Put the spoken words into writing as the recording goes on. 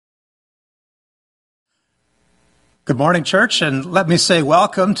Good morning, church, and let me say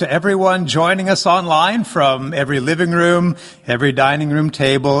welcome to everyone joining us online from every living room, every dining room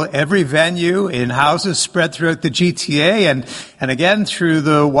table, every venue in houses spread throughout the GTA, and again through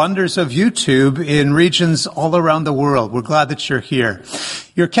the wonders of YouTube in regions all around the world. We're glad that you're here.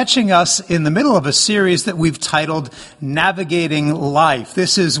 You're catching us in the middle of a series that we've titled Navigating Life.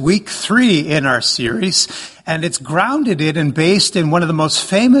 This is week 3 in our series, and it's grounded in and based in one of the most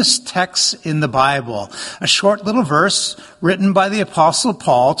famous texts in the Bible, a short little verse written by the Apostle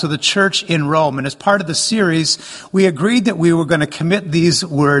Paul to the church in Rome. And as part of the series, we agreed that we were going to commit these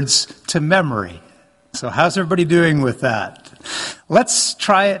words to memory. So how's everybody doing with that? Let's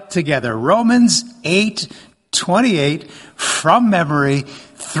try it together. Romans 8:28 from memory.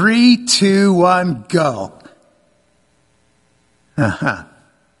 3, 2, 1, go.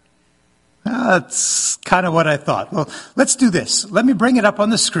 That's kind of what I thought. Well, let's do this. Let me bring it up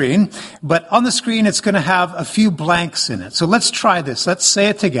on the screen, but on the screen it's going to have a few blanks in it. So let's try this. Let's say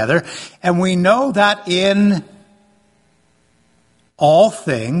it together. And we know that in all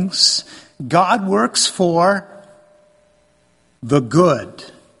things, God works for the good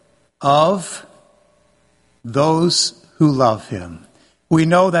of those who love him. We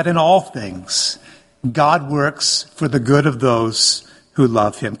know that in all things, God works for the good of those who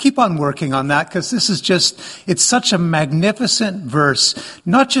love him. Keep on working on that, because this is it's such a magnificent verse,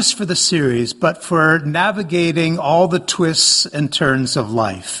 not just for the series, but for navigating all the twists and turns of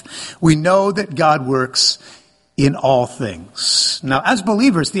life. We know that God works in all things. Now, as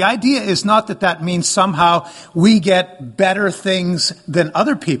believers, the idea is not that means somehow we get better things than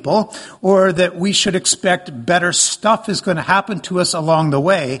other people, or that we should expect better stuff is going to happen to us along the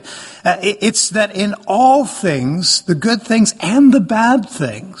way. It's that in all things, the good things and the bad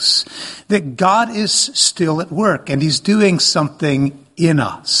things, that God is still at work and he's doing something in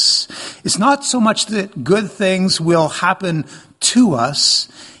us. It's not so much that good things will happen to us,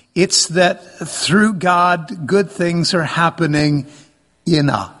 it's that through God, good things are happening in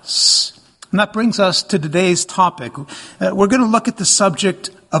us. And that brings us to today's topic. We're going to look at the subject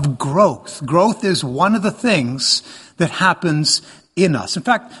of growth. Growth is one of the things that happens in us. In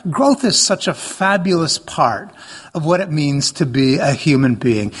fact, growth is such a fabulous part of what it means to be a human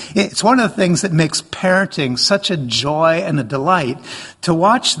being. It's one of the things that makes parenting such a joy and a delight, to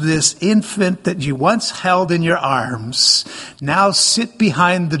watch this infant that you once held in your arms now sit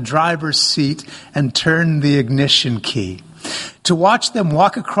behind the driver's seat and turn the ignition key. To watch them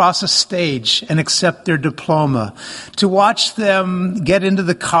walk across a stage and accept their diploma. To watch them get into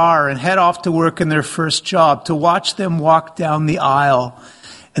the car and head off to work in their first job. To watch them walk down the aisle.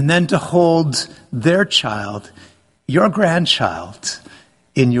 And then to hold their child, your grandchild,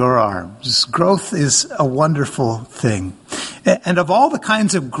 in your arms. Growth is a wonderful thing. And of all the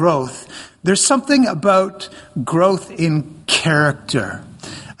kinds of growth, there's something about growth in character,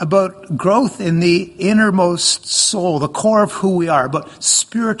 about growth in the innermost soul, the core of who we are, about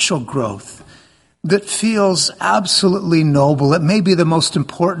spiritual growth that feels absolutely noble. It may be the most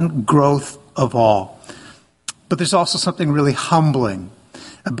important growth of all. But there's also something really humbling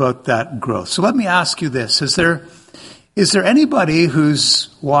about that growth. So let me ask you this. Is there anybody who's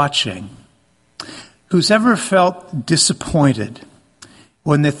watching who's ever felt disappointed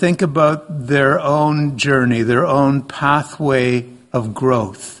when they think about their own journey, their own pathway of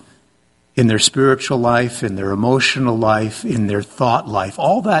growth in their spiritual life, in their emotional life, in their thought life,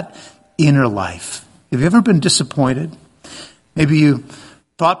 all that inner life? Have you ever been disappointed? Maybe you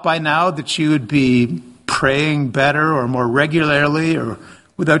thought by now that you would be praying better or more regularly, or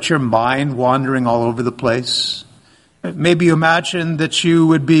without your mind wandering all over the place. Maybe you imagined that you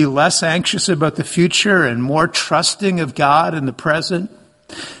would be less anxious about the future and more trusting of God in the present.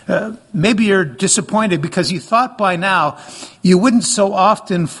 Maybe you're disappointed because you thought by now you wouldn't so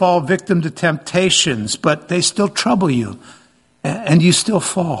often fall victim to temptations, but they still trouble you, and you still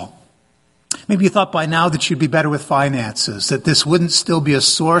fall. Maybe you thought by now that you'd be better with finances, that this wouldn't still be a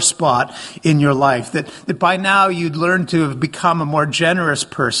sore spot in your life, that by now you'd learn to have become a more generous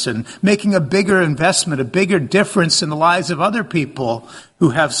person, making a bigger investment, a bigger difference in the lives of other people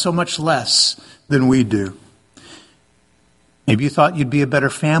who have so much less than we do. Maybe you thought you'd be a better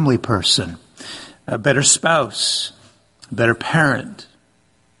family person, a better spouse, a better parent.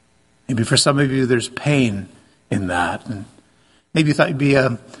 Maybe for some of you there's pain in that. And maybe you thought you'd be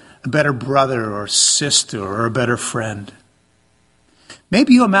a better brother or sister or a better friend.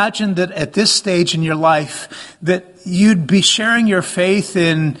 Maybe you imagined that at this stage in your life that you'd be sharing your faith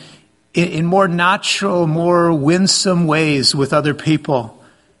in more natural, more winsome ways with other people.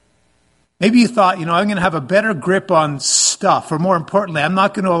 Maybe you thought, I'm going to have a better grip on stuff. Or more importantly, I'm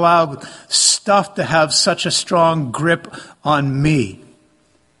not going to allow stuff to have such a strong grip on me.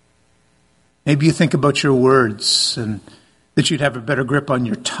 Maybe you think about your words and that you'd have a better grip on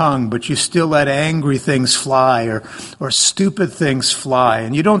your tongue, but you still let angry things fly or stupid things fly.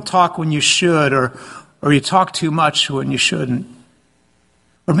 And you don't talk when you should, or you talk too much when you shouldn't.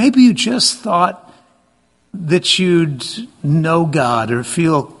 Or maybe you just thought that you'd know God or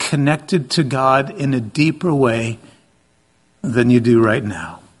feel connected to God in a deeper way than you do right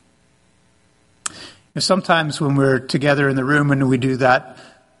now. Sometimes when we're together in the room and we do that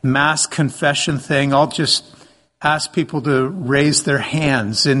mass confession thing, I'll just ask people to raise their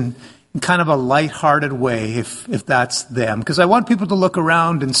hands in kind of a lighthearted way, if that's them. Because I want people to look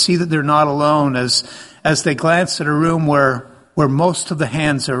around and see that they're not alone as they glance at a room where most of the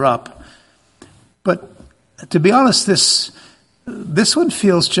hands are up. But to be honest, this one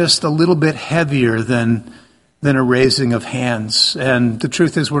feels just a little bit heavier than a raising of hands. And the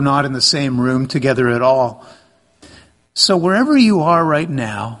truth is, we're not in the same room together at all. So wherever you are right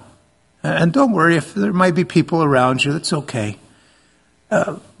now, and don't worry if there might be people around you, that's okay.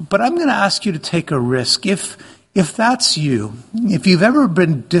 But I'm going to ask you to take a risk. If that's you, if you've ever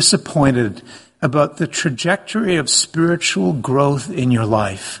been disappointed about the trajectory of spiritual growth in your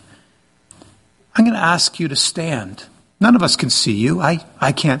life, I'm going to ask you to stand. None of us can see you.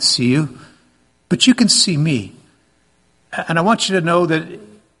 I can't see you. But you can see me. And I want you to know that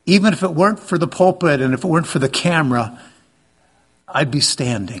even if it weren't for the pulpit and if it weren't for the camera, I'd be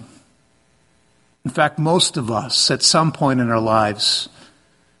standing. In fact, most of us at some point in our lives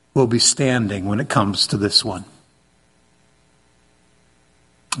will be standing when it comes to this one.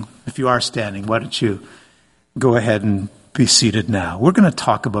 If you are standing, why don't you go ahead and be seated now? We're going to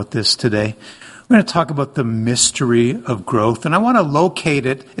talk about this today. We're going to talk about the mystery of growth, and I want to locate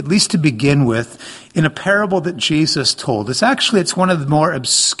it, at least to begin with, in a parable that Jesus told. It's one of the more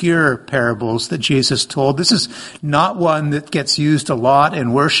obscure parables that Jesus told. This is not one that gets used a lot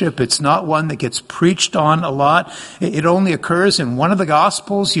in worship. It's not one that gets preached on a lot. It only occurs in one of the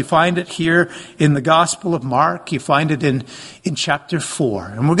Gospels. You find it here in the Gospel of Mark. You find it in chapter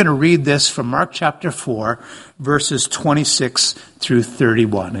 4. And we're going to read this from Mark chapter 4, verses 26 through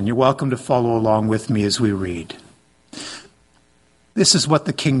 31. And you're welcome to follow along with me as we read. This is what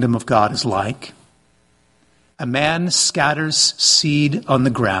the kingdom of God is like. A man scatters seed on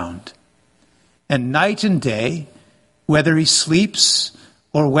the ground, and night and day, whether he sleeps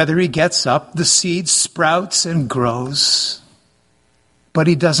or whether he gets up, the seed sprouts and grows, but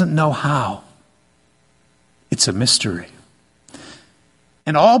he doesn't know how. It's a mystery.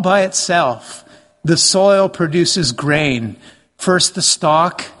 And all by itself, the soil produces grain, first the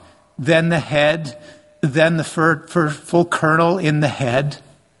stalk, then the head, then the full kernel in the head.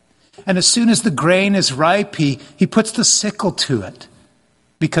 And as soon as the grain is ripe, he puts the sickle to it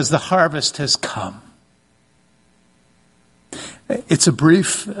because the harvest has come. It's a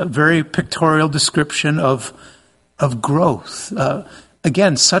brief, very pictorial description of growth.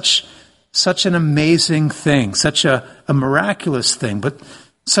 Again, such an amazing thing, such a miraculous thing, but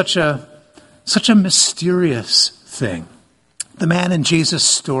such a mysterious thing. The man in Jesus'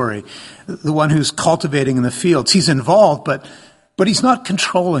 story, the one who's cultivating in the fields, he's involved, but he's not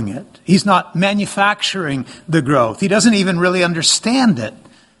controlling it. He's not manufacturing the growth. He doesn't even really understand it.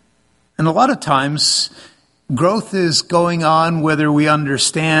 And a lot of times, growth is going on whether we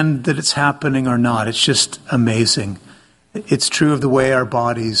understand that it's happening or not. It's just amazing. It's true of the way our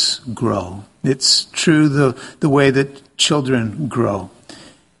bodies grow. It's true the way that children grow.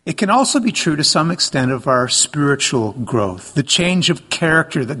 It can also be true to some extent of our spiritual growth, the change of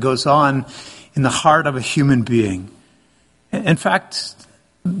character that goes on in the heart of a human being. In fact,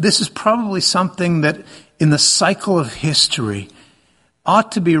 this is probably something that in the cycle of history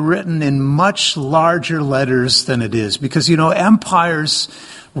ought to be written in much larger letters than it is. Because, empires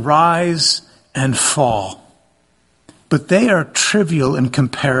rise and fall, but they are trivial in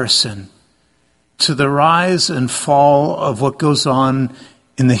comparison to the rise and fall of what goes on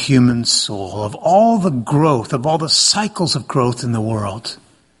in the human soul, of all the growth, of all the cycles of growth in the world.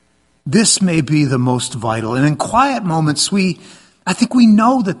 This may be the most vital. And in quiet moments, I think we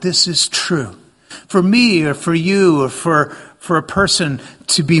know that this is true. For me or for you or for a person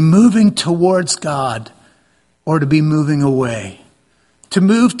to be moving towards God or to be moving away. To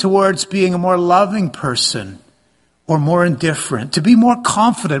move towards being a more loving person or more indifferent. To be more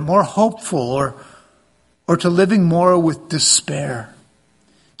confident, more hopeful, or to living more with despair.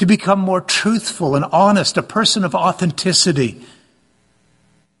 To become more truthful and honest, a person of authenticity.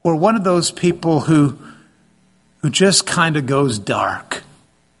 Or one of those people who just kind of goes dark.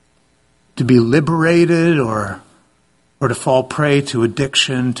 To be liberated or or to fall prey to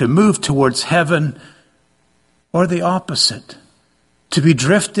addiction, to move towards heaven, or the opposite, to be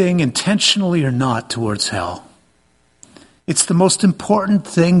drifting intentionally or not towards hell. It's the most important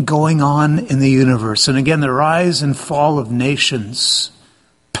thing going on in the universe. And again, the rise and fall of nations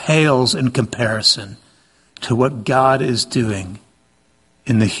pales in comparison to what God is doing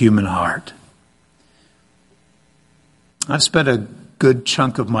in the human heart. I've spent a good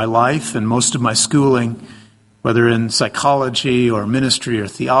chunk of my life and most of my schooling, whether in psychology or ministry or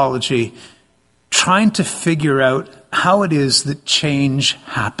theology, trying to figure out how it is that change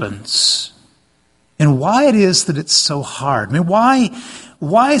happens and why it is that it's so hard. I mean,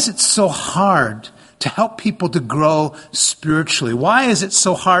 why is it so hard to help people to grow spiritually? Why is it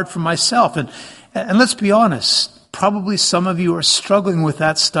so hard for myself? And let's be honest, probably some of you are struggling with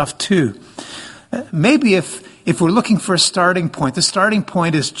that stuff too. Maybe if we're looking for a starting point, the starting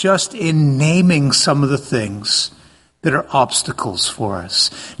point is just in naming some of the things that are obstacles for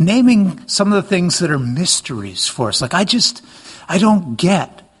us. Naming some of the things that are mysteries for us. Like, I don't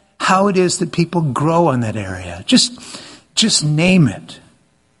get how it is that people grow in that area. Just name it.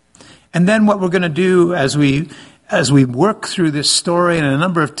 And then what we're going to do as we work through this story and a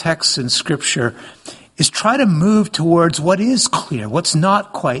number of texts in Scripture is try to move towards what is clear, what's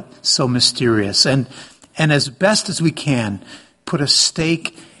not quite so mysterious, and as best as we can, put a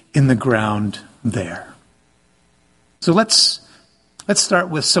stake in the ground there. So let's start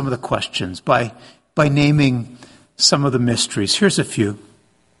with some of the questions by naming some of the mysteries. Here's a few.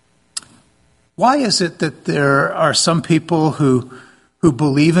 Why is it that there are some people who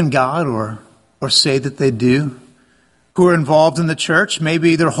believe in God or say that they do, who are involved in the church,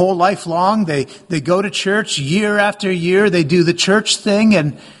 maybe their whole life long, they go to church year after year, they do the church thing,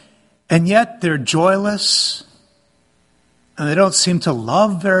 and yet they're joyless, and they don't seem to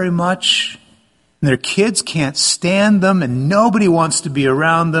love very much, and their kids can't stand them, and nobody wants to be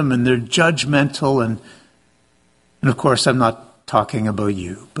around them, and they're judgmental, and of course I'm not talking about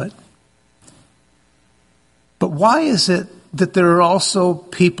you, but why is it that there are also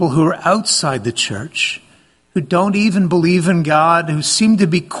people who are outside the church, who don't even believe in God, who seem to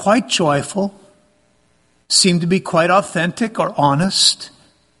be quite joyful, seem to be quite authentic or honest,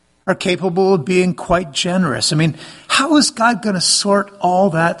 are capable of being quite generous? I mean, how is God going to sort all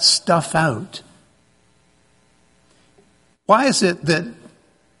that stuff out? Why is it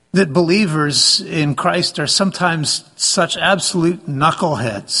that believers in Christ are sometimes such absolute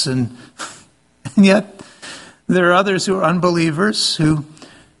knuckleheads, and yet there are others who are unbelievers who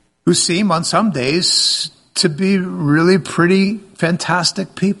seem on some days to be really pretty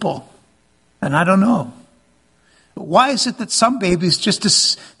fantastic people? And I don't know. Why is it that some babies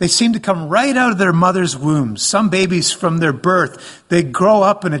they seem to come right out of their mother's womb? Some babies from their birth, they grow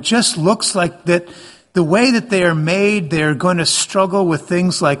up and it just looks like that the way that they are made, they're going to struggle with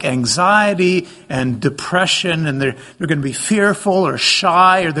things like anxiety and depression, and they're going to be fearful or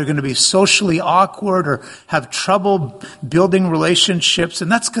shy, or they're going to be socially awkward or have trouble building relationships, and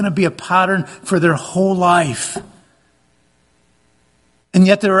that's going to be a pattern for their whole life. And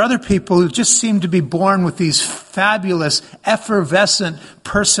yet there are other people who just seem to be born with these fabulous, effervescent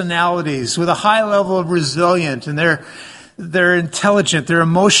personalities with a high level of resilience, and they're intelligent, they're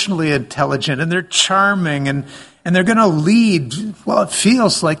emotionally intelligent, and they're charming, and they're going to lead, well, it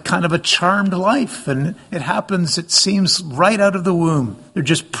feels like kind of a charmed life, and it happens, it seems, right out of the womb. They're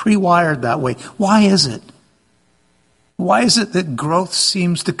just pre-wired that way. Why is it? Why is it that growth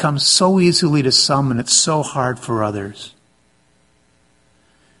seems to come so easily to some and it's so hard for others?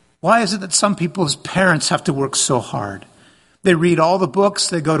 Why is it that some people's parents have to work so hard? They read all the books,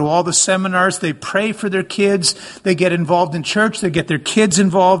 they go to all the seminars, they pray for their kids, they get involved in church, they get their kids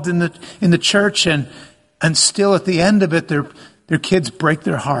involved in the church, and still at the end of it, their kids break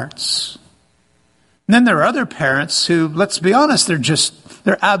their hearts. And then there are other parents who, let's be honest,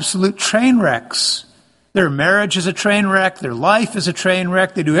 they're absolute train wrecks. Their marriage is a train wreck, their life is a train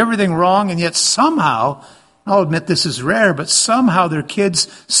wreck, they do everything wrong, and yet somehow, I'll admit this is rare, but somehow their kids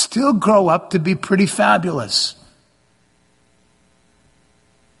still grow up to be pretty fabulous.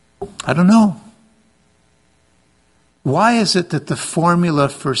 I don't know. Why is it that the formula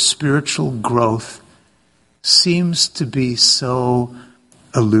for spiritual growth seems to be so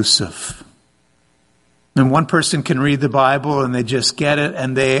elusive? And one person can read the Bible and they just get it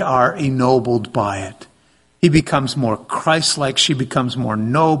and they are ennobled by it. He becomes more Christ-like, she becomes more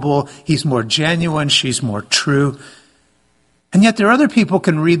noble, he's more genuine, she's more true. And yet there are other people who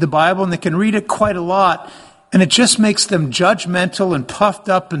can read the Bible and they can read it quite a lot, and it just makes them judgmental and puffed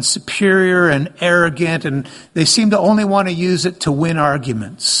up and superior and arrogant, and they seem to only want to use it to win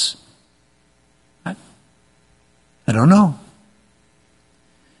arguments. I I don't know.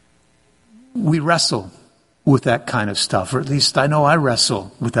 We wrestle with that kind of stuff, or at least I know I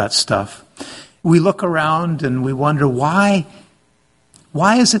wrestle with that stuff. We look around and we wonder, why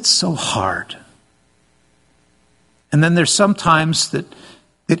is it so hard? And then there's sometimes that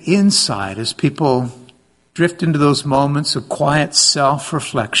inside, as people drift into those moments of quiet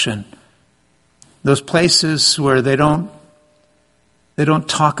self-reflection, those places where they don't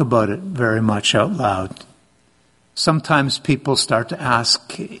talk about it very much out loud. Sometimes people start to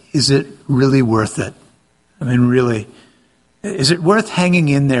ask, is it really worth it? I mean, really, is it worth hanging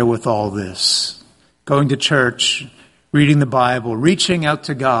in there with all this? Going to church, reading the Bible, reaching out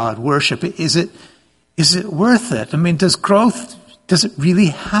to God, worship. Is it worth it? I mean, does it really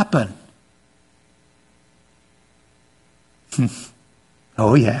happen?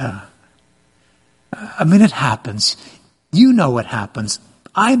 Oh, yeah. I mean, it happens. You know it happens.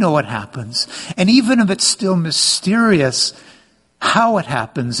 I know it happens. And even if it's still mysterious how it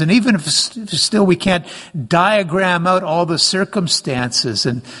happens, and even if still we can't diagram out all the circumstances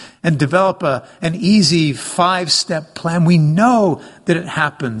and develop an easy 5-step plan, we know that it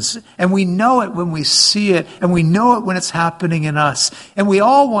happens. And we know it when we see it, and we know it when it's happening in us. And we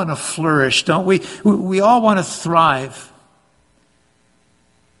all want to flourish, don't we? We all want to thrive.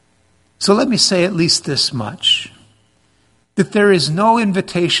 So let me say at least this much, that there is no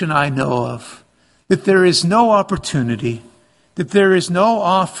invitation I know of, that there is no opportunity, that there is no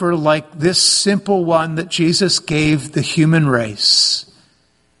offer like this simple one that Jesus gave the human race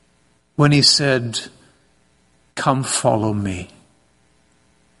when he said, "Come follow me.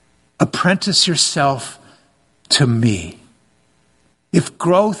 Apprentice yourself to me." If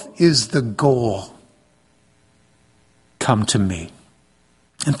growth is the goal, come to me.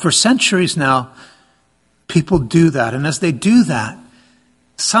 And for centuries now, people do that. And as they do that,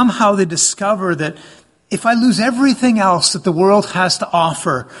 somehow they discover that if I lose everything else that the world has to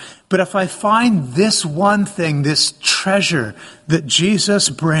offer, but if I find this one thing, this treasure that Jesus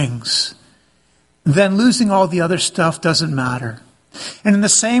brings, then losing all the other stuff doesn't matter. And in the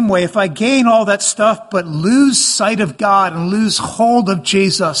same way, if I gain all that stuff but lose sight of God and lose hold of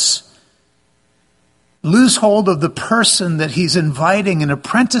Jesus, lose hold of the person that he's inviting and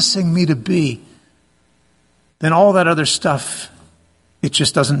apprenticing me to be, then all that other stuff, it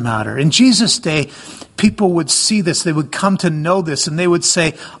just doesn't matter. In Jesus' day, people would see this, they would come to know this, and they would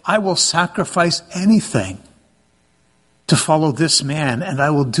say, I will sacrifice anything to follow this man, and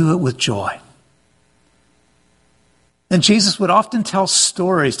I will do it with joy. And Jesus would often tell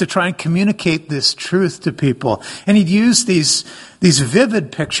stories to try and communicate this truth to people. And he'd use these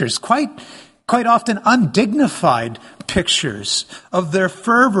vivid pictures, quite often undignified pictures of their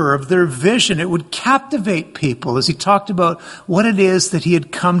fervor, of their vision. It would captivate people as he talked about what it is that he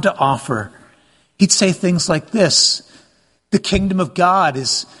had come to offer. He'd say things like this: the kingdom of God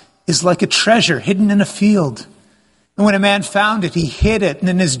is like a treasure hidden in a field. And when a man found it, he hid it. And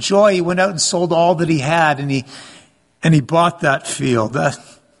in his joy, he went out and sold all that he had, and he bought that field.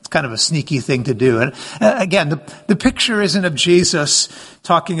 It's kind of a sneaky thing to do. And again, the picture isn't of Jesus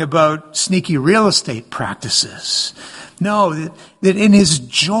talking about sneaky real estate practices. No, that in his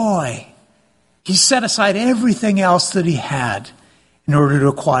joy, he set aside everything else that he had in order to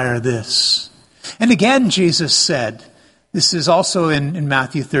acquire this. And again, Jesus said, this is also in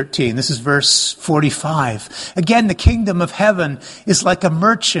Matthew 13, this is verse 45. Again, the kingdom of heaven is like a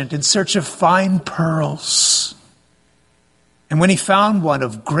merchant in search of fine pearls. And when he found one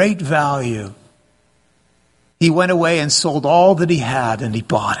of great value, he went away and sold all that he had, and he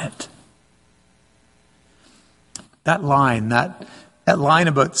bought it. That line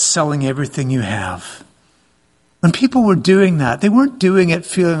about selling everything you have. When people were doing that, they weren't doing it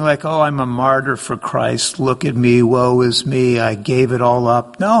feeling like, oh, I'm a martyr for Christ. Look at me. Woe is me. I gave it all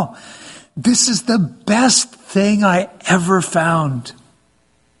up. No, this is the best thing I ever found.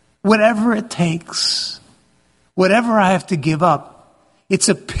 Whatever it takes. Whatever I have to give up, it's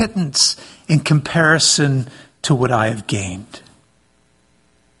a pittance in comparison to what I have gained.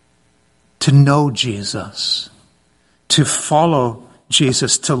 To know Jesus, to follow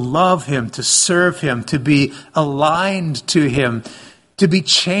Jesus, to love him, to serve him, to be aligned to him, to be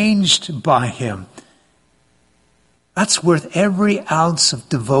changed by him. That's worth every ounce of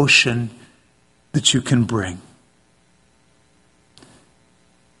devotion that you can bring.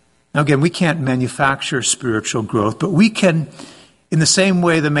 Now again, we can't manufacture spiritual growth, but we can, in the same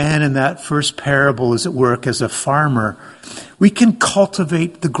way the man in that first parable is at work as a farmer, we can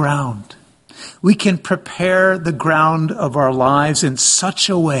cultivate the ground. We can prepare the ground of our lives in such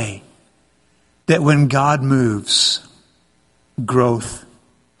a way that when God moves, growth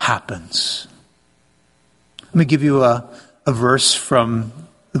happens. Let me give you a verse from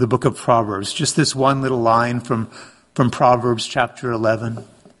the book of Proverbs, just this one little line from Proverbs chapter 11.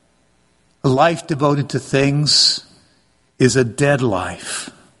 A life devoted to things is a dead life.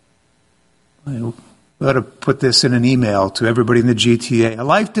 I ought to put this in an email to everybody in the GTA. A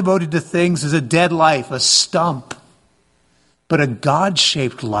life devoted to things is a dead life, a stump. But a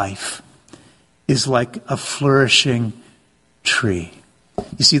God-shaped life is like a flourishing tree.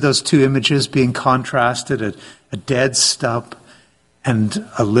 You see those two images being contrasted, a dead stump and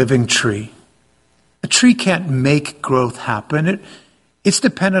a living tree. A tree can't make growth happen. It's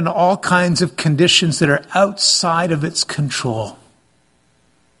dependent on all kinds of conditions that are outside of its control.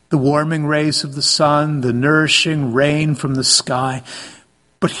 The warming rays of the sun, the nourishing rain from the sky.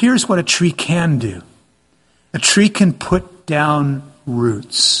 But here's what a tree can do. A tree can put down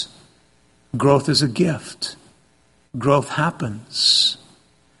roots. Growth is a gift. Growth happens.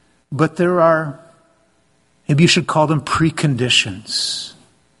 But there are, maybe you should call them preconditions.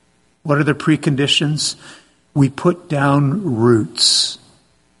 What are the preconditions? We put down roots.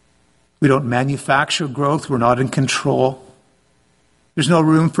 We don't manufacture growth. We're not in control. There's no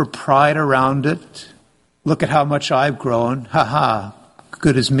room for pride around it. Look at how much I've grown. Ha ha,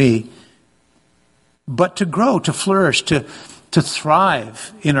 good as me. But to grow, to flourish, to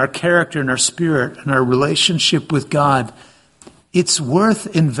thrive in our character and our spirit and our relationship with God, it's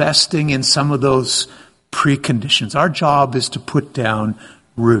worth investing in some of those preconditions. Our job is to put down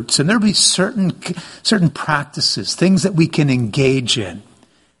roots. And there'll be certain practices, things that we can engage in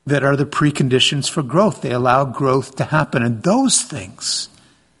that are the preconditions for growth. They allow growth to happen. And those things,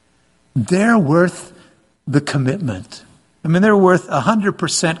 they're worth the commitment. I mean, they're worth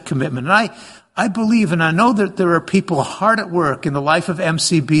 100% commitment. And I believe, and I know that there are people hard at work in the life of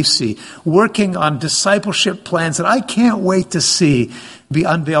MCBC, working on discipleship plans that I can't wait to see be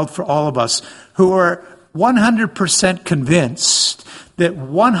unveiled for all of us, who are 100% convinced that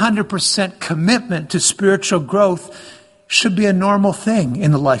 100% commitment to spiritual growth should be a normal thing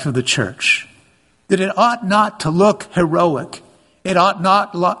in the life of the church. That it ought not to look heroic. It ought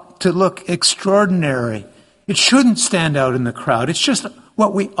not to look extraordinary. It shouldn't stand out in the crowd. It's just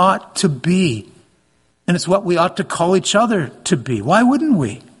what we ought to be. And it's what we ought to call each other to be. Why wouldn't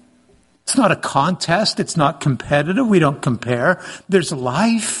we? It's not a contest. It's not competitive. We don't compare. There's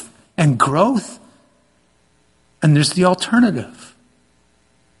life and growth. And there's the alternative,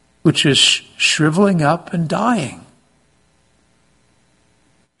 which is shriveling up and dying.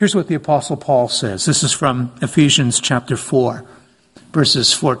 Here's what the Apostle Paul says. This is from Ephesians chapter 4,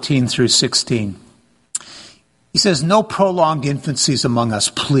 verses 14 through 16. He says, "No prolonged infancies among us,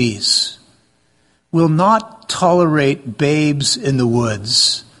 please. We'll not tolerate babes in the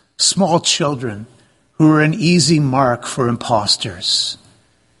woods, small children who are an easy mark for impostors.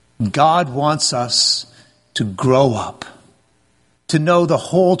 God wants us to grow up, to know the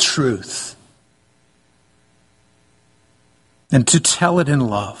whole truth, and to tell it in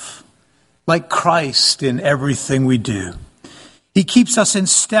love, like Christ in everything we do. He keeps us in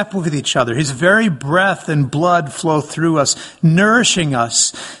step with each other. His very breath and blood flow through us, nourishing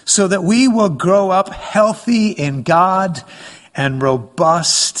us so that we will grow up healthy in God and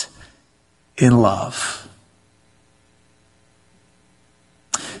robust in love."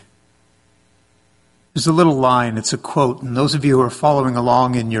 There's a little line, it's a quote, and those of you who are following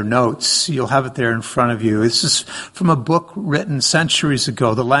along in your notes, you'll have it there in front of you. This is from a book written centuries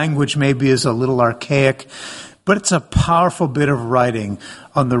ago. The language maybe is a little archaic, but it's a powerful bit of writing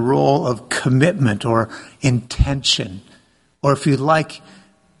on the role of commitment or intention, or if you like,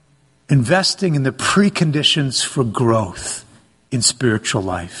 investing in the preconditions for growth in spiritual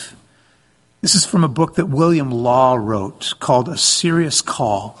life. This is from a book that William Law wrote called A Serious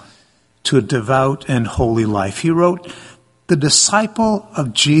Call to a Devout and Holy Life. He wrote, "The disciple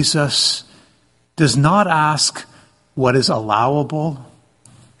of Jesus does not ask what is allowable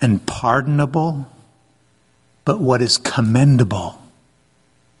and pardonable, but what is commendable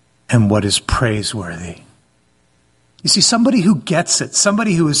and what is praiseworthy." You see, somebody who gets it,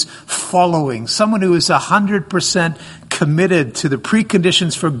 somebody who is following, someone who is 100% committed to the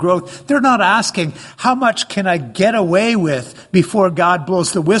preconditions for growth, they're not asking, how much can I get away with before God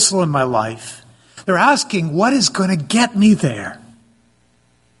blows the whistle in my life? They're asking, what is going to get me there?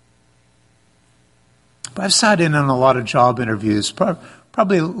 But I've sat in on a lot of job interviews.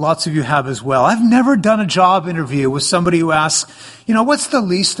 Probably lots of you have as well. I've never done a job interview with somebody who asks, what's the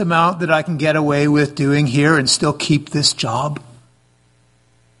least amount that I can get away with doing here and still keep this job?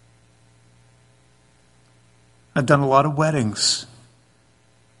 I've done a lot of weddings.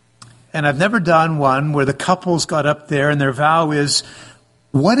 And I've never done one where the couples got up there and their vow is,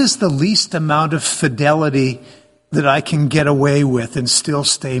 what is the least amount of fidelity that I can get away with and still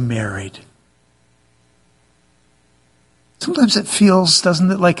stay married? Sometimes it feels,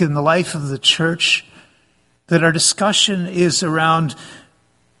 doesn't it, like in the life of the church, that our discussion is around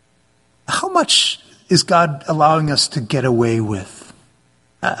how much is God allowing us to get away with?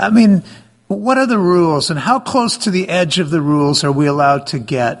 I mean, what are the rules and how close to the edge of the rules are we allowed to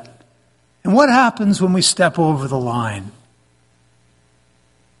get? And what happens when we step over the line?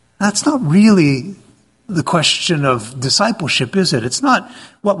 That's not really the question of discipleship, is it? It's not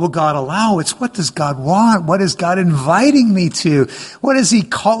what will God allow, it's what does God want? What is God inviting me to? What is He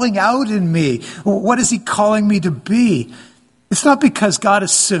calling out in me? What is He calling me to be? It's not because God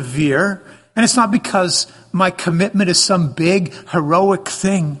is severe, and it's not because my commitment is some big, heroic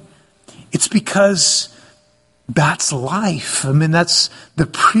thing. It's because that's life. I mean, that's the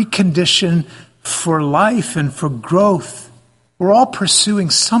precondition for life and for growth. We're all pursuing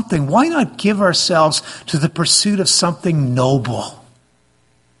something. Why not give ourselves to the pursuit of something noble?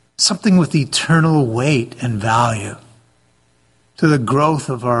 Something with eternal weight and value. To the growth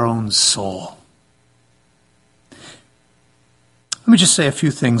of our own soul. Let me just say a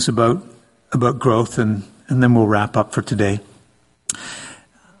few things about growth and then we'll wrap up for today.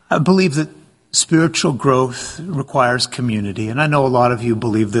 I believe that spiritual growth requires community. And I know a lot of you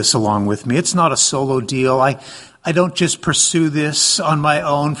believe this along with me. It's not a solo deal. I don't just pursue this on my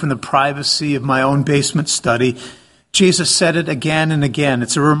own from the privacy of my own basement study. Jesus said it again and again.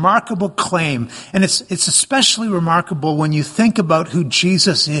 It's a remarkable claim. And it's especially remarkable when you think about who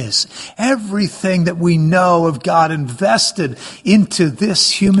Jesus is. Everything that we know of God invested into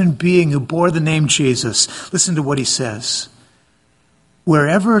this human being who bore the name Jesus. Listen to what He says.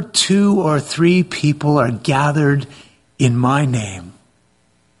 Wherever 2 or 3 people are gathered in my name,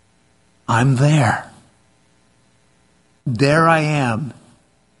 I'm there. There I am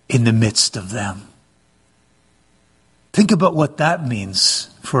in the midst of them. Think about what that means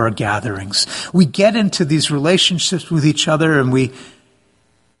for our gatherings. We get into these relationships with each other and we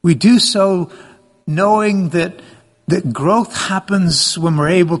do so knowing that growth happens when we're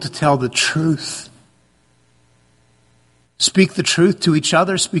able to tell the truth. Speak the truth to each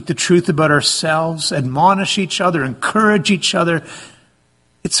other, speak the truth about ourselves, admonish each other, encourage each other.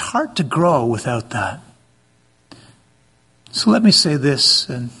 It's hard to grow without that. So let me say this,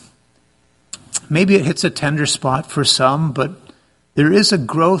 and maybe it hits a tender spot for some, but there is a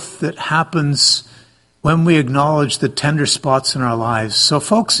growth that happens when we acknowledge the tender spots in our lives. So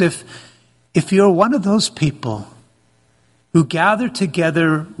folks, if you're one of those people who gather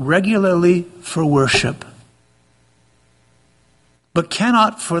together regularly for worship, but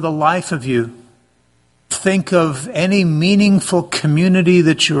cannot for the life of you think of any meaningful community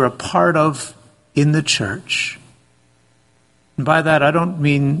that you're a part of in the church. And by that, I don't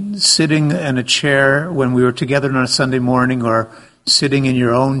mean sitting in a chair when we were together on a Sunday morning or sitting in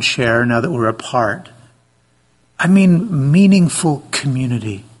your own chair now that we're apart. I mean meaningful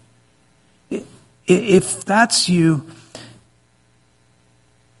community. If that's you,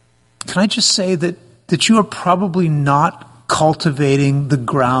 can I just say that you are probably not cultivating the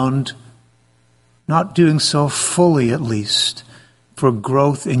ground, not doing so fully at least, for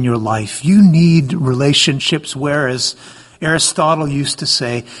growth in your life. You need relationships where, as Aristotle used to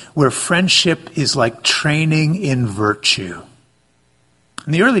say, where friendship is like training in virtue.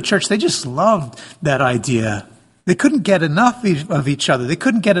 In the early church, they just loved that idea. They couldn't get enough of each other. They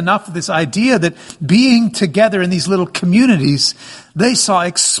couldn't get enough of this idea that being together in these little communities, they saw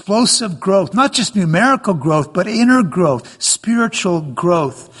explosive growth, not just numerical growth, but inner growth, spiritual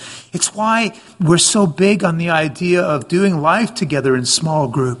growth. It's why we're so big on the idea of doing life together in small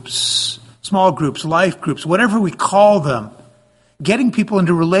groups, life groups, whatever we call them, getting people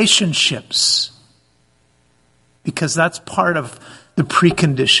into relationships, because that's part of the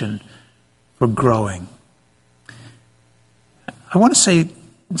precondition for growing. I want to say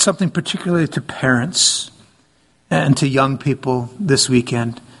something particularly to parents and to young people this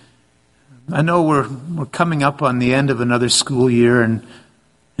weekend. I know we're coming up on the end of another school year, and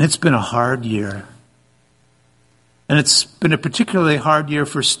it's been a hard year. And it's been a particularly hard year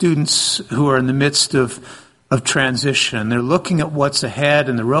for students who are in the midst of transition. They're looking at what's ahead,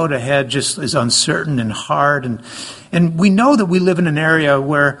 and the road ahead just is uncertain and hard. And we know that we live in an area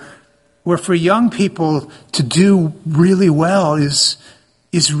where for young people to do really well is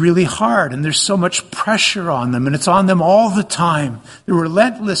really hard, and there's so much pressure on them, and it's on them all the time. The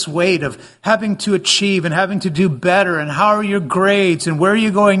relentless weight of having to achieve and having to do better, and how are your grades, and where are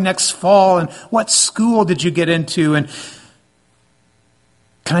you going next fall, and what school did you get into? And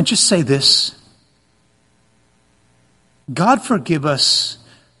can I just say this? God forgive us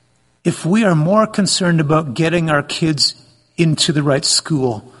if we are more concerned about getting our kids into the right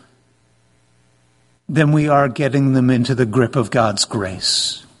school than we are getting them into the grip of God's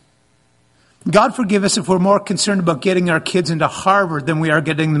grace. God forgive us if we're more concerned about getting our kids into Harvard than we are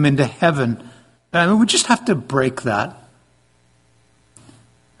getting them into heaven. I mean, we just have to break that.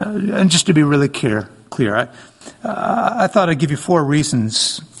 And just to be really clear, I thought I'd give you 4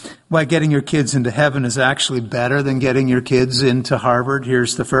 reasons why getting your kids into heaven is actually better than getting your kids into Harvard.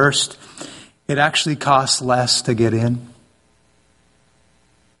 Here's the first. It actually costs less to get in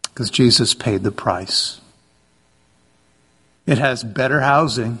because Jesus paid the price. It has better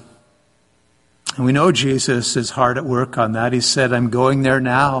housing. And we know Jesus is hard at work on that. He said, I'm going there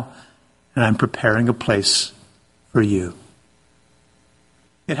now, and I'm preparing a place for you.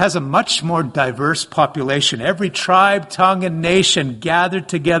 It has a much more diverse population. Every tribe, tongue, and nation gathered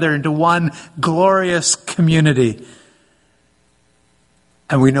together into one glorious community.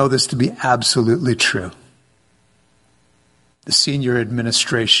 And we know this to be absolutely true. The senior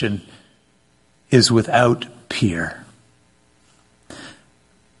administration is without peer.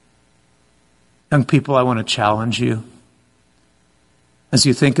 Young people, I want to challenge you. As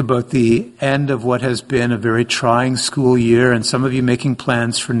you think about the end of what has been a very trying school year, and some of you making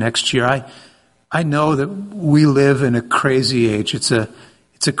plans for next year, I know that we live in a crazy age. It's a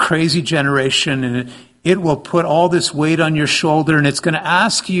crazy generation, and it will put all this weight on your shoulder, and it's going to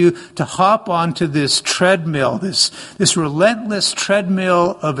ask you to hop onto this treadmill, this relentless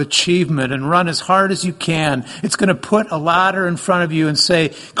treadmill of achievement, and run as hard as you can. It's going to put a ladder in front of you and say,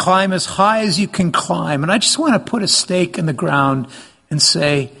 climb as high as you can climb. And I just want to put a stake in the ground and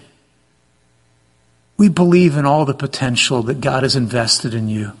say, we believe in all the potential that God has invested in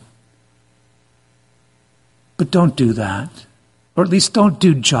you. But don't do that. Or at least don't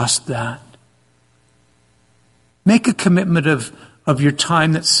do just that. Make a commitment of your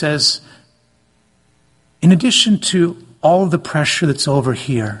time that says, in addition to all of the pressure that's over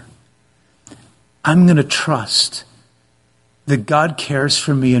here, I'm going to trust that God cares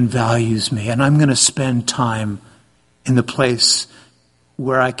for me and values me, and I'm going to spend time in the place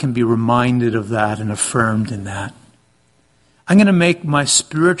where I can be reminded of that and affirmed in that. I'm going to make my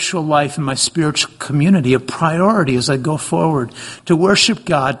spiritual life and my spiritual community a priority as I go forward, to worship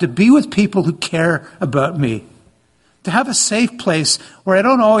God, to be with people who care about me, to have a safe place where I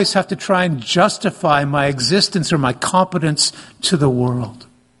don't always have to try and justify my existence or my competence to the world.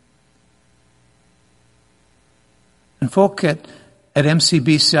 And folk at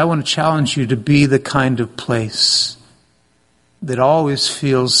MCBC, I want to challenge you to be the kind of place that always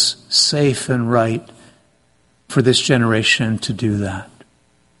feels safe and right for this generation to do that.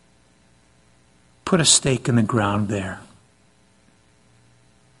 Put a stake in the ground there.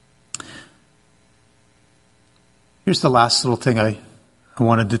 Here's the last little thing I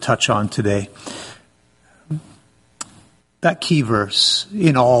wanted to touch on today. That key verse,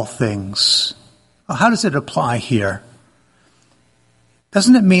 in all things. How does it apply here?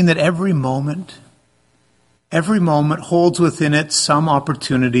 Doesn't it mean that every moment holds within it some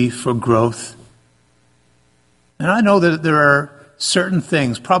opportunity for growth? And I know that there are certain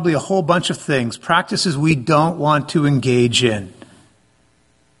things, probably a whole bunch of things, practices we don't want to engage in.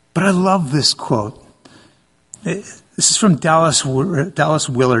 But I love this quote. This is from Dallas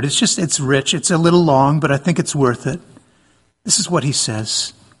Willard. It's rich. It's a little long, but I think it's worth it. This is what he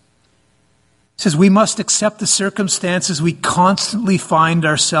says. He says, we must accept the circumstances we constantly find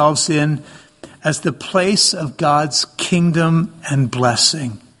ourselves in as the place of God's kingdom and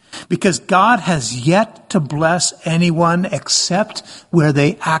blessing. Because God has yet to bless anyone except where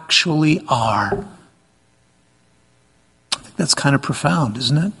they actually are. I think that's kind of profound,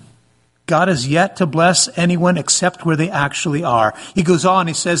 isn't it? God has yet to bless anyone except where they actually are. He goes on,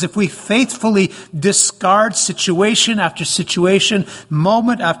 he says, if we faithfully discard situation after situation,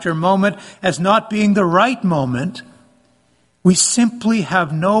 moment after moment, as not being the right moment, we simply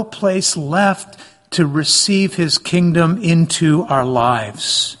have no place left to receive his kingdom into our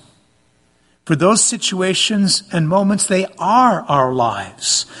lives. For those situations and moments, they are our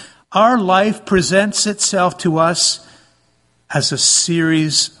lives. Our life presents itself to us as a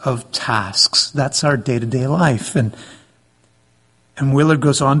series of tasks. That's our day-to-day life. And Willard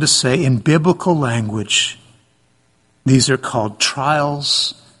goes on to say, in biblical language, these are called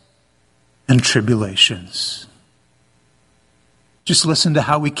trials and tribulations. Just listen to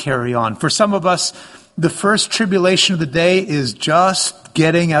how we carry on. For some of us, the first tribulation of the day is just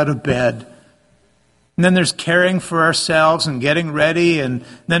getting out of bed. And then there's caring for ourselves and getting ready. And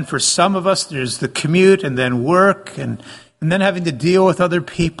then for some of us, there's the commute and then work and then having to deal with other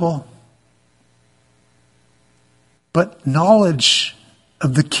people. But knowledge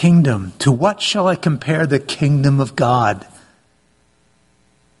of the kingdom. To what shall I compare the kingdom of God?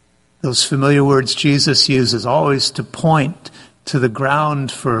 Those familiar words Jesus uses always to point to the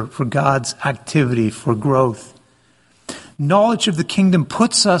ground for God's activity, for growth. Knowledge of the kingdom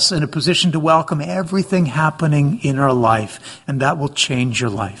puts us in a position to welcome everything happening in our life, and that will change your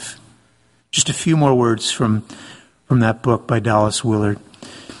life. Just a few more words from that book by Dallas Willard. He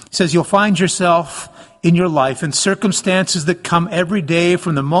says, you'll find yourself in your life in circumstances that come every day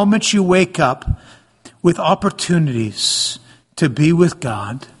from the moment you wake up with opportunities to be with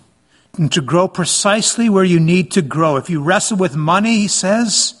God and to grow precisely where you need to grow. If you wrestle with money, he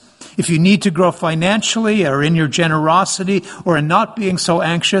says, if you need to grow financially or in your generosity or in not being so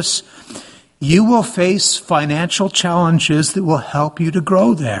anxious, you will face financial challenges that will help you to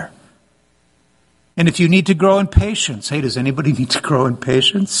grow there. And if you need to grow in patience, hey, does anybody need to grow in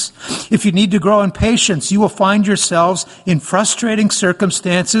patience? If you need to grow in patience, you will find yourselves in frustrating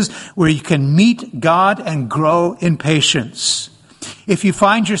circumstances where you can meet God and grow in patience. If you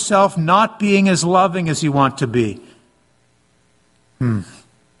find yourself not being as loving as you want to be,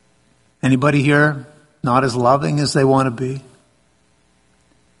 anybody here not as loving as they want to be?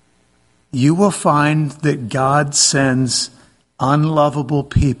 You will find that God sends unlovable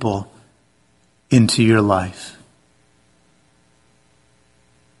people into your life.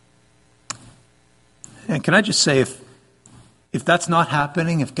 And can I just say, if that's not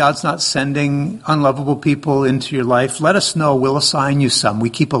happening, if God's not sending unlovable people into your life, let us know. We'll assign you some. We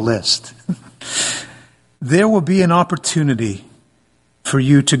keep a list. There will be an opportunity for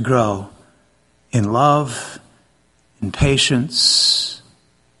you to grow in love, in patience,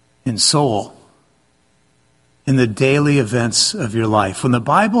 in soul, in the daily events of your life. When the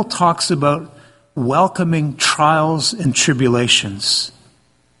Bible talks about welcoming trials and tribulations,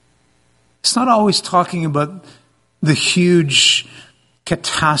 it's not always talking about the huge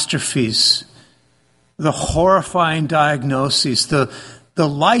catastrophes, the horrifying diagnoses, the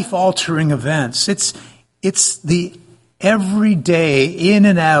life-altering events. It's the everyday, in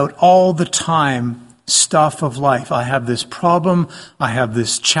and out, all the time stuff of life. I have this problem. I have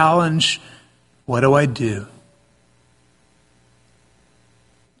this challenge. What do I do?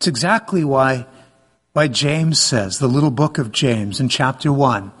 It's exactly why James says, the little book of James in chapter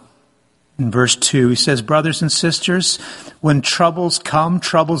 1, in verse 2, he says, brothers and sisters, when troubles come,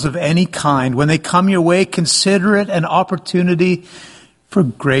 troubles of any kind, when they come your way, consider it an opportunity for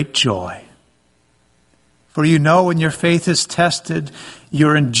great joy. For you know when your faith is tested,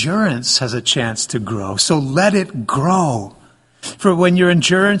 your endurance has a chance to grow. So let it grow. For when your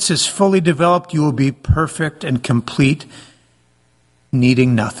endurance is fully developed, you will be perfect and complete,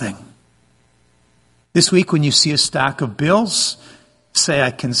 needing nothing. This week, when you see a stack of bills, say,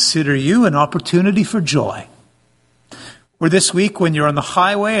 I consider you an opportunity for joy. Or this week, when you're on the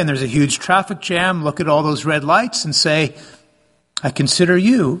highway and there's a huge traffic jam, look at all those red lights and say, I consider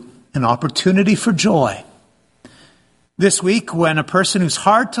you an opportunity for joy. This week, when a person who's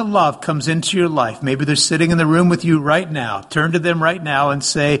hard to love comes into your life, maybe they're sitting in the room with you right now, turn to them right now and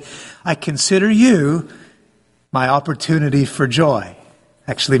say, I consider you my opportunity for joy.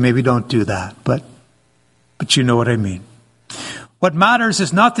 Actually, maybe don't do that, but you know what I mean. What matters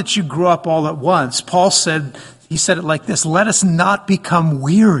is not that you grow up all at once. Paul said, he said it like this, let us not become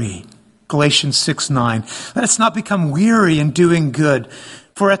weary. Galatians 6:9. Let us not become weary in doing good.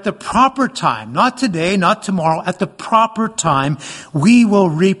 For at the proper time, not today, not tomorrow, at the proper time, we will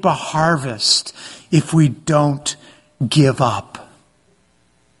reap a harvest if we don't give up.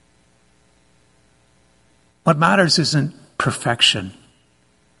 What matters isn't perfection.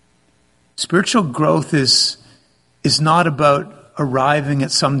 Spiritual growth is not about arriving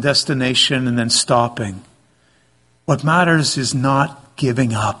at some destination and then stopping. What matters is not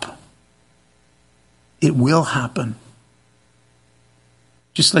giving up. It will happen.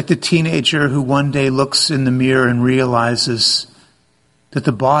 Just like the teenager who one day looks in the mirror and realizes that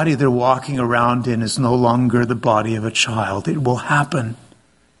the body they're walking around in is no longer the body of a child. It will happen.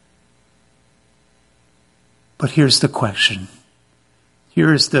 But here's the question.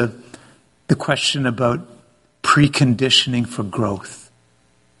 Here is the question about preconditioning for growth.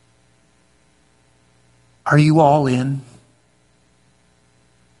 Are you all in?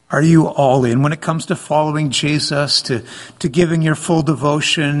 Are you all in when it comes to following Jesus, to giving your full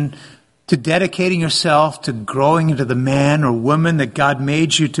devotion, to dedicating yourself, to growing into the man or woman that God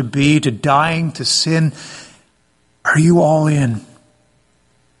made you to be, to dying to sin? Are you all in?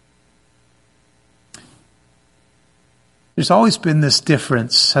 There's always been this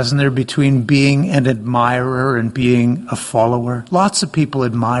difference, hasn't there, between being an admirer and being a follower. Lots of people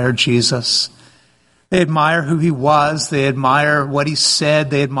admire Jesus. They admire who he was. They admire what he said.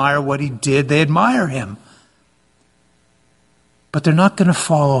 They admire what he did. They admire him. But they're not going to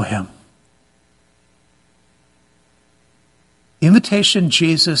follow him. The invitation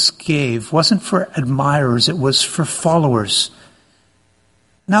Jesus gave wasn't for admirers. It was for followers.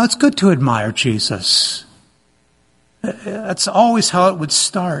 Now, it's good to admire Jesus. That's always how it would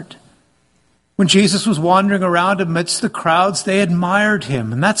start. When Jesus was wandering around amidst the crowds, they admired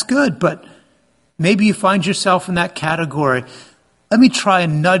him, and that's good, but maybe you find yourself in that category. Let me try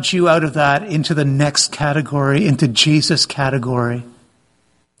and nudge you out of that into the next category, into Jesus' category.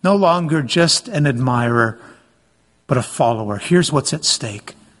 No longer just an admirer, but a follower. Here's what's at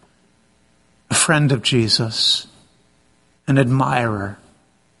stake. A friend of Jesus, an admirer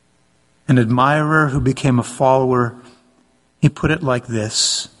who became a follower. He put it like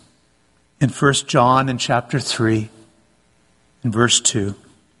this in 1 John in chapter 3, in verse 2.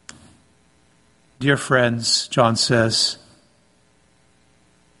 Dear friends, John says,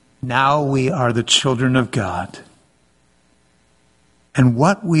 now we are the children of God, and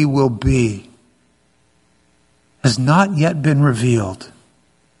what we will be has not yet been revealed.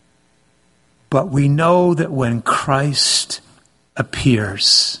 But we know that when Christ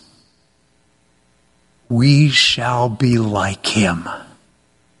appears, we shall be like him.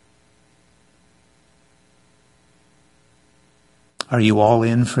 Are you all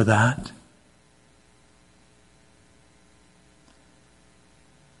in for that?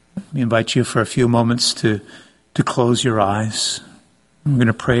 Let me invite you for a few moments to close your eyes. I'm going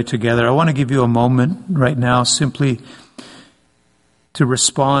to pray together. I want to give you a moment right now simply to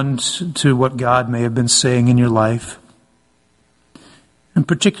respond to what God may have been saying in your life. And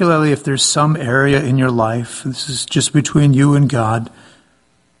particularly if there's some area in your life, this is just between you and God,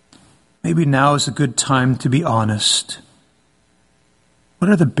 maybe now is a good time to be honest. What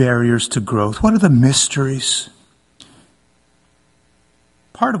are the barriers to growth? What are the mysteries?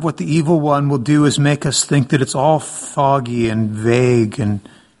 Part of what the evil one will do is make us think that it's all foggy and vague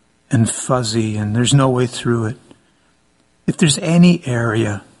and fuzzy and there's no way through it. If there's any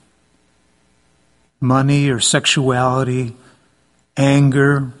area, money or sexuality,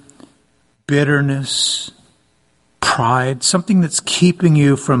 anger, bitterness, pride, something that's keeping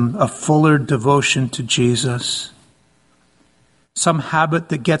you from a fuller devotion to Jesus, some habit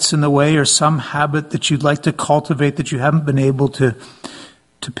that gets in the way or some habit that you'd like to cultivate that you haven't been able to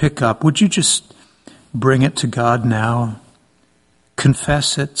pick up, would you just bring it to God now?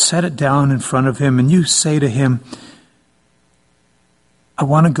 Confess it, set it down in front of him, and you say to him, I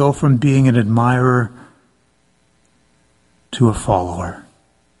want to go from being an admirer to a follower.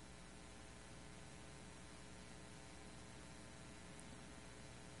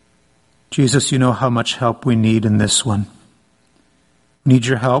 Jesus, you know how much help we need in this one. We need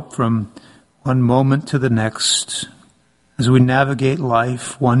your help from one moment to the next as we navigate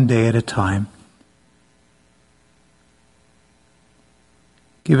life one day at a time.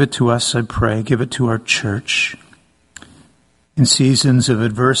 Give it to us, I pray. Give it to our church. In seasons of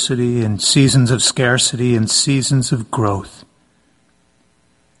adversity, in seasons of scarcity, in seasons of growth.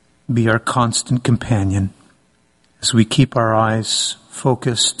 Be our constant companion as we keep our eyes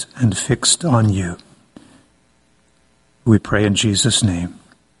focused and fixed on you. We pray in Jesus' name.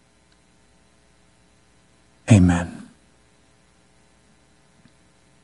 Amen.